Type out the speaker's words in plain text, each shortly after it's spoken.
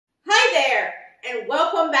and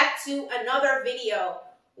welcome back to another video.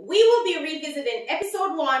 We will be revisiting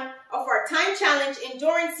episode 1 of our time challenge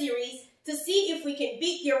endurance series to see if we can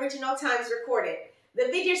beat the original times recorded. The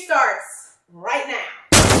video starts right now.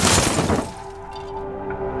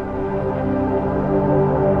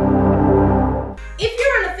 If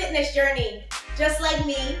you're on a fitness journey just like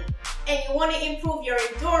me and you want to improve your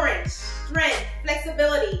endurance, strength,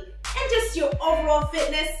 flexibility, and just your overall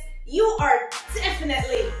fitness, you are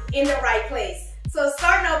definitely in the right place. So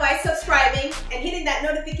start now by subscribing and hitting that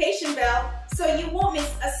notification bell so you won't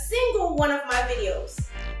miss a single one of my videos.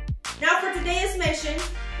 Now for today, as mentioned,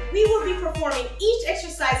 we will be performing each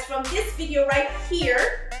exercise from this video right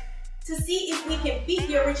here to see if we can beat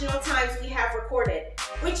the original times we have recorded,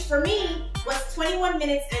 which for me was 21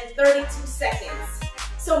 minutes and 32 seconds.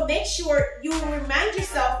 So make sure you remind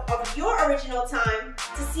yourself of your original time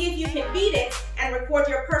to see if you can beat it and record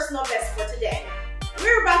your personal best for today.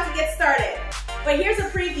 We're about to get started, but here's a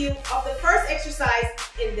preview of the first exercise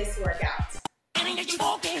in this workout.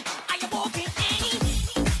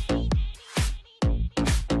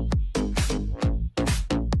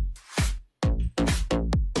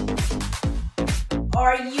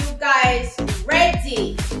 Are you guys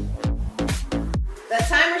ready? The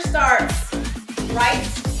timer starts right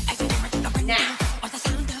now.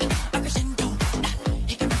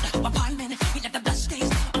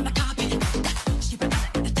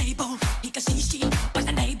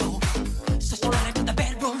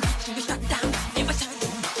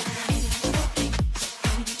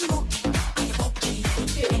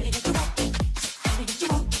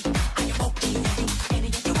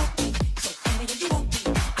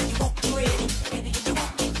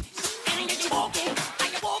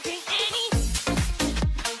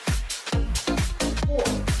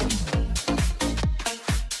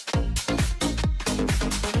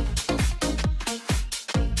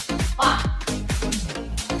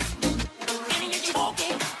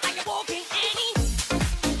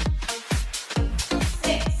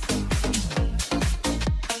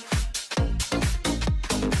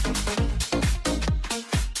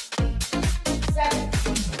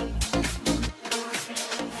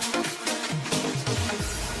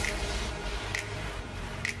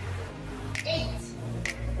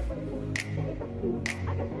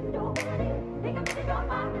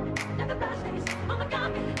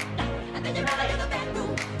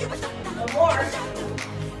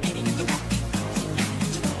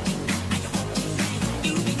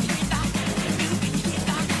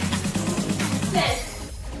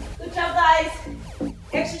 Good job, guys.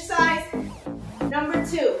 Exercise number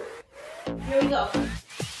 2. Here we go.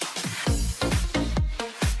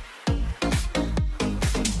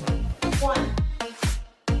 1,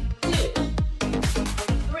 2,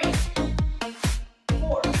 3,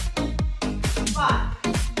 4, 5,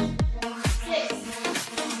 6,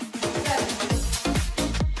 7,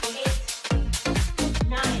 8,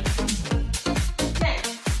 9, 10,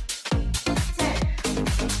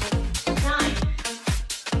 9,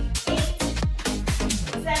 8,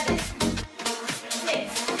 7,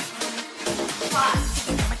 6, 5,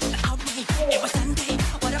 4, 3, 2, 1.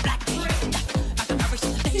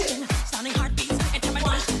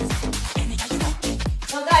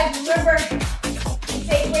 Now guys, remember, you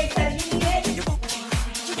take breaks as you need it.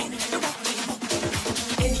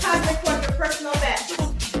 It's time to record your personal best.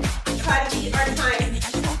 Try to beat our time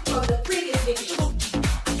from the previous video.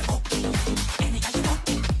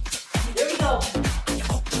 Here we go.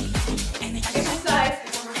 Exercise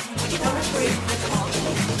number 3.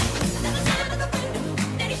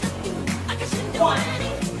 1,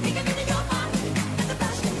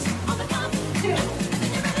 2,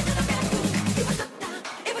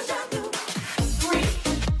 3,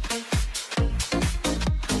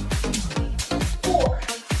 4,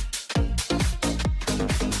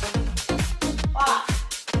 5,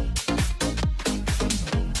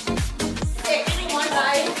 6, 1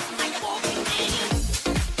 guys,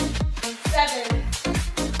 7,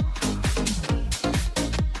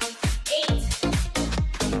 8,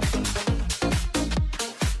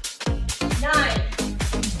 9,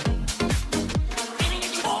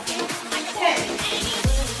 10.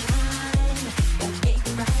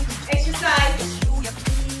 Exercise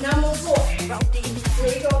number 4. Here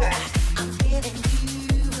we go, guys.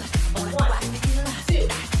 1, 2,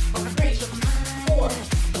 3, 4,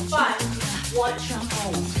 5. 1, 2,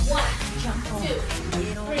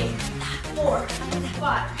 3, 4,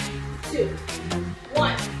 5. 2,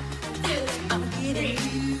 1, 2, 3,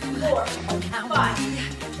 4, 5.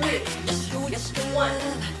 3, 1,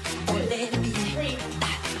 2, 3,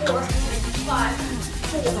 4, 5.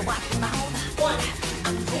 4, 1,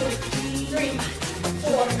 2, 3,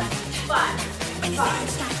 4, 5.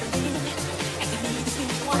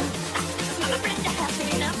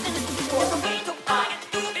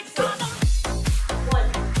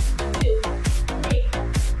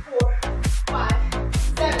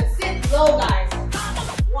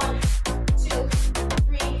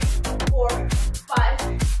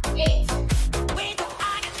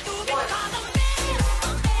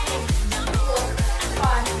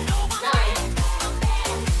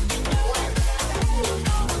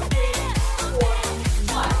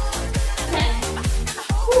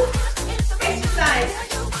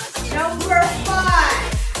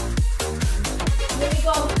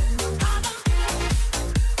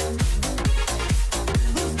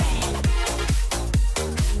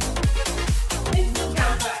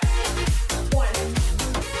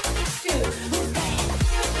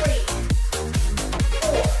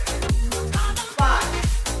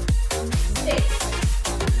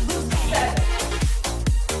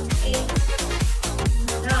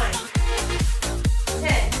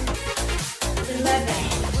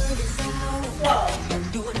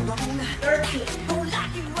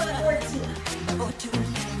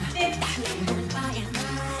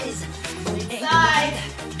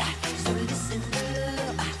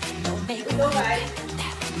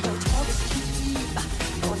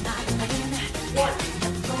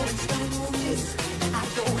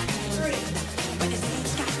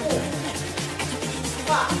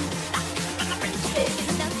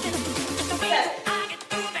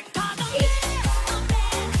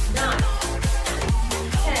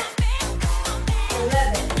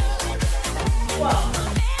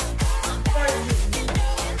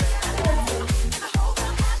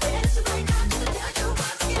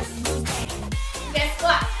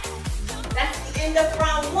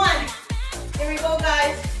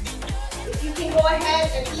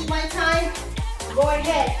 Go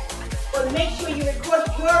ahead, but make sure you record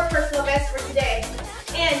your personal best for today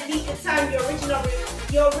and beat the time you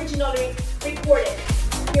originally recorded.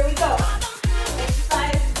 Here we go.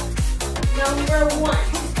 Exercise number 1.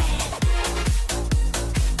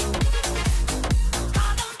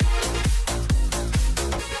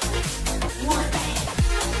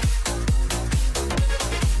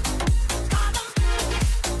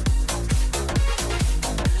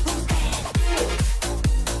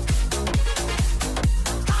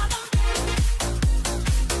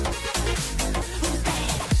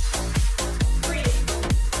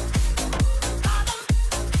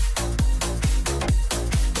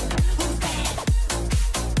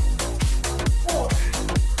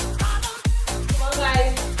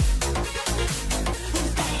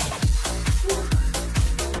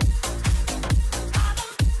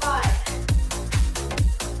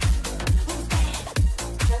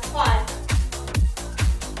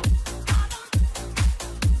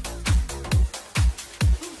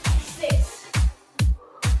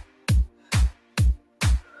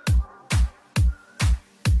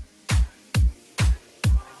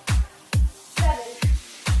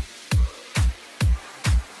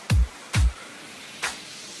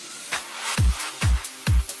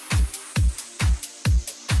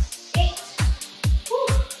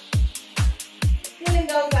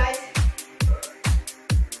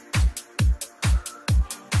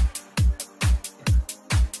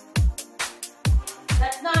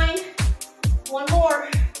 That's 9. One more.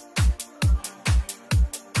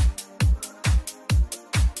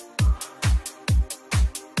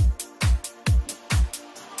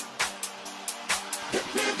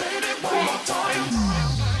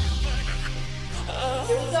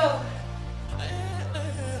 Here we go.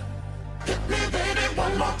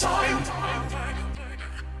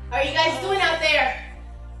 How are you guys doing out there?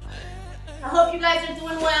 I hope you guys are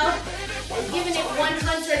doing well and giving it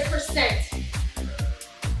 100%.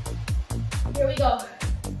 Here we go.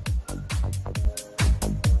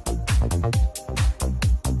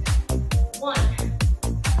 1,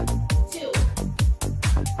 2,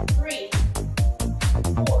 3,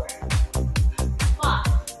 4, 5,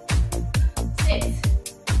 6,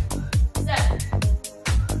 7,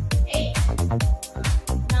 8,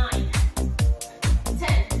 9,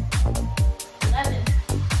 10, 11,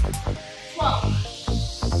 12,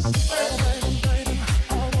 13,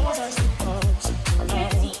 14,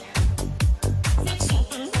 15,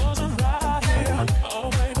 16, 17, 18,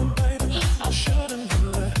 19, 20.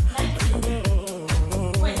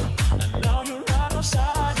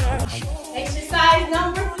 Exercise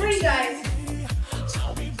number 3, guys.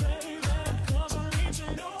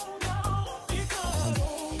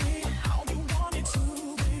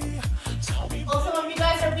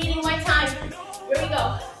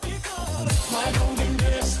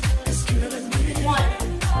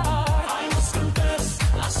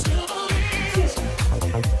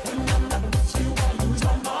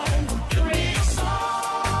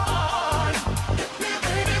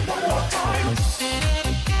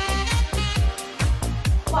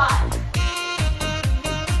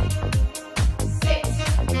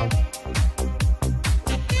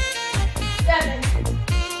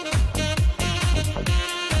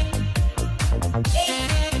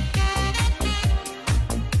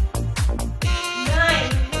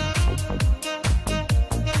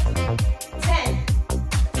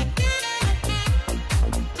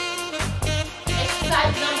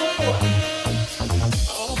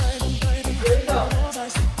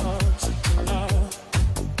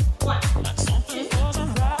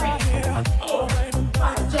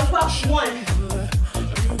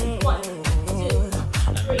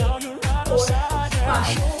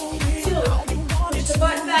 5, 2, push the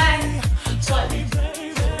butt back. 1, 2,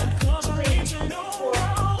 3, 4,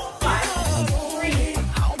 5, 3,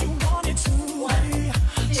 1, 2, 3,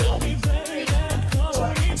 4,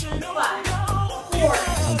 5, 4,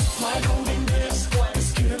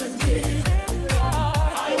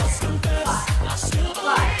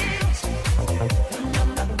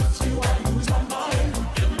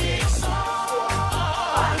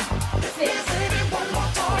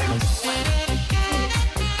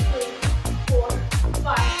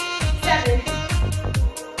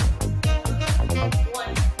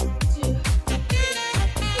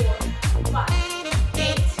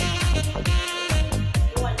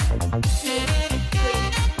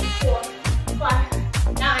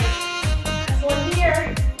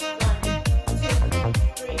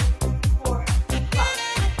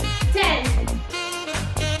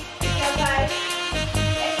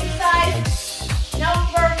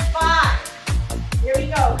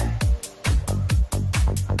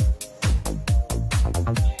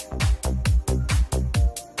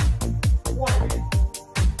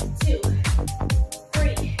 1, 2,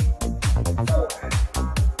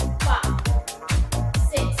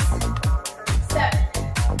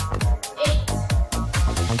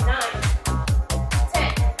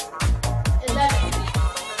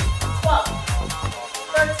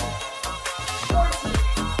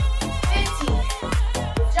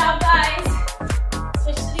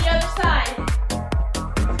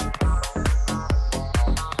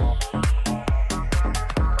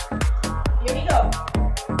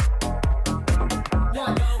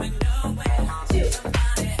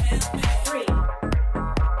 3,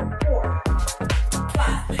 4,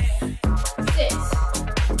 5,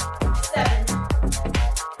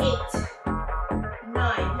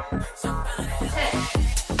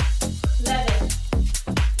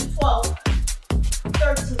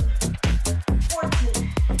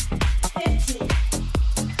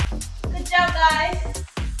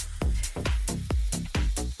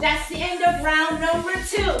 That's the end of round number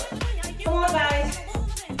 2. Come on, guys.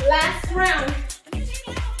 Last round.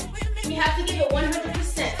 You have to give it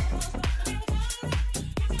 100%.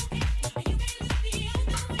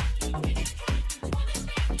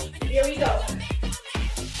 Here we go.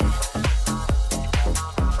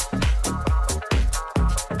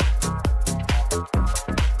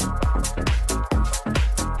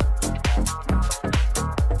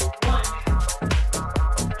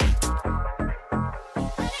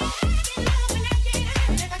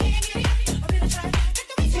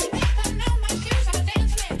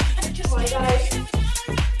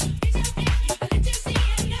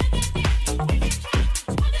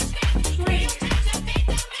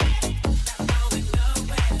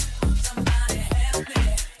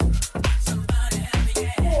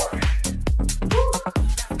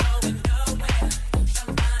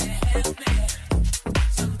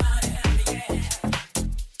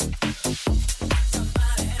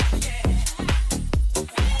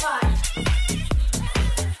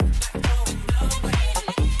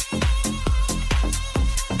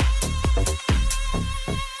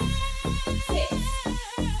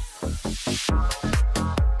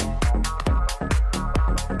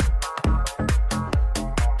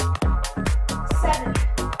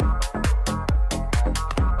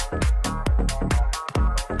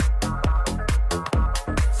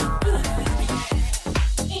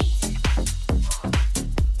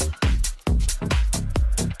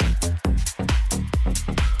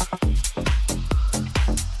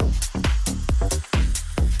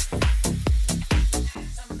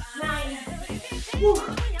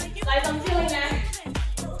 Guys, I'm feeling that.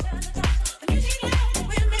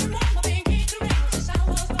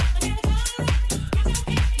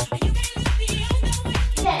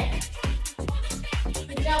 10.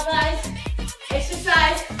 Good job, guys.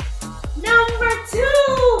 Exercise number 2.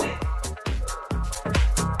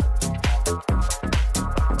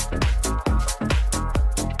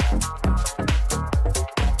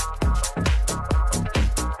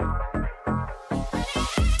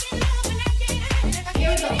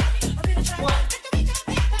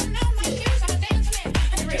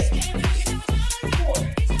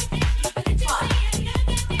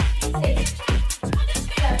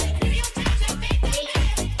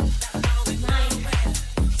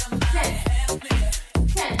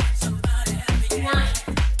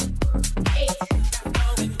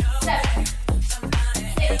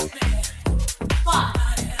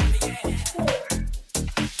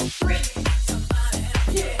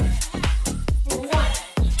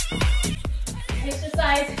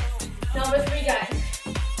 Number 3, guys.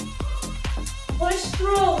 Push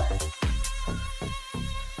through.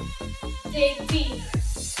 Dig deep.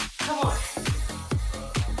 Come on.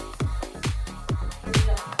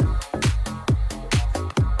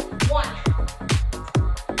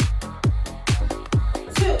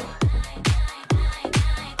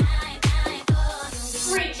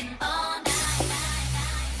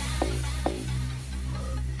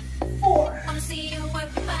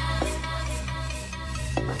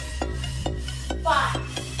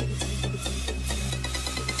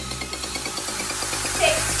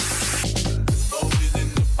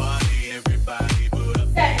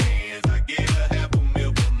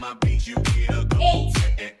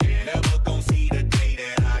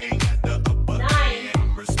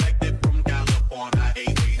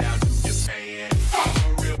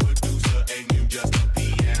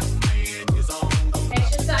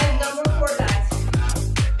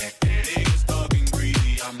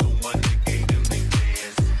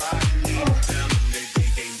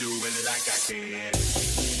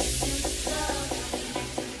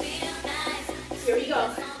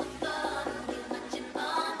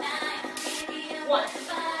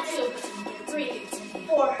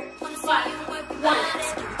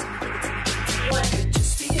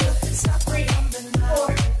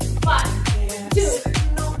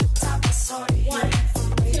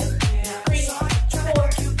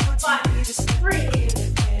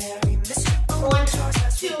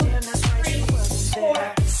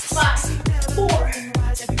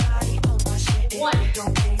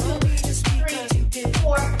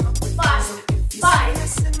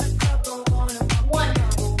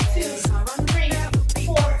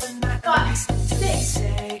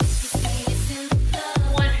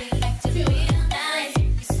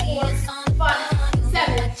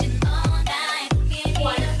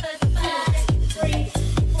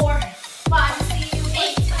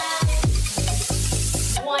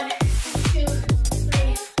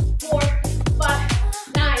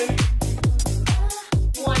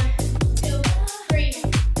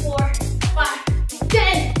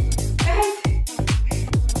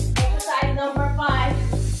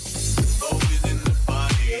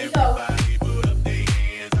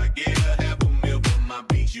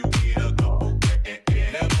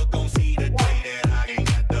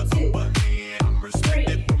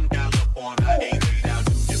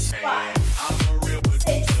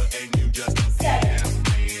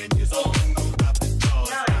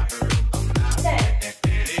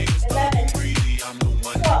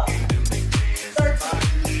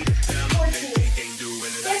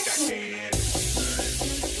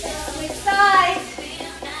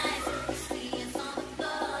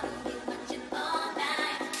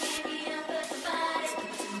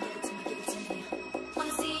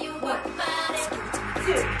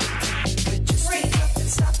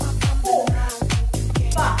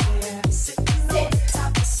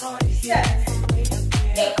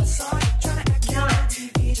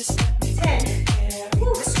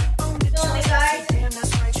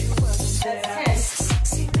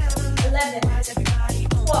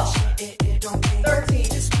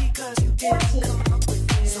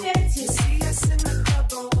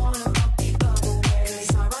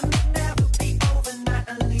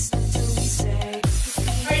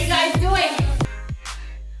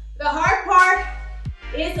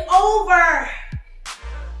 over.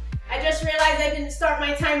 I just realized I didn't start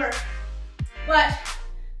my timer, but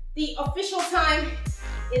the official time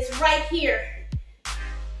is right here.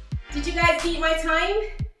 Did you guys beat my time?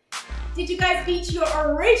 Did you guys beat your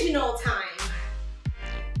original time?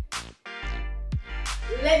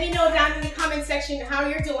 Let me know down in the comment section how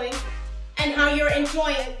you're doing and how you're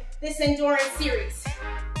enjoying this endurance series.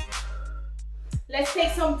 Let's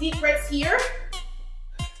take some deep breaths here.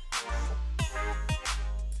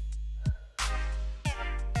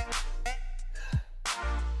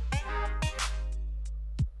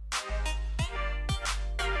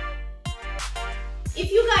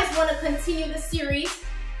 If you guys want to continue the series,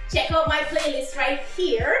 check out my playlist right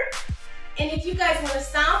here. And if you guys want to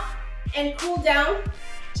stop and cool down,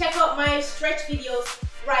 check out my stretch videos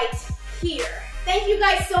right here. Thank you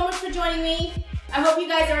guys so much for joining me. I hope you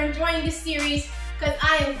guys are enjoying this series because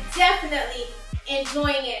I am definitely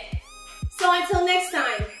enjoying it. So until next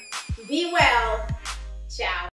time, be well. Ciao.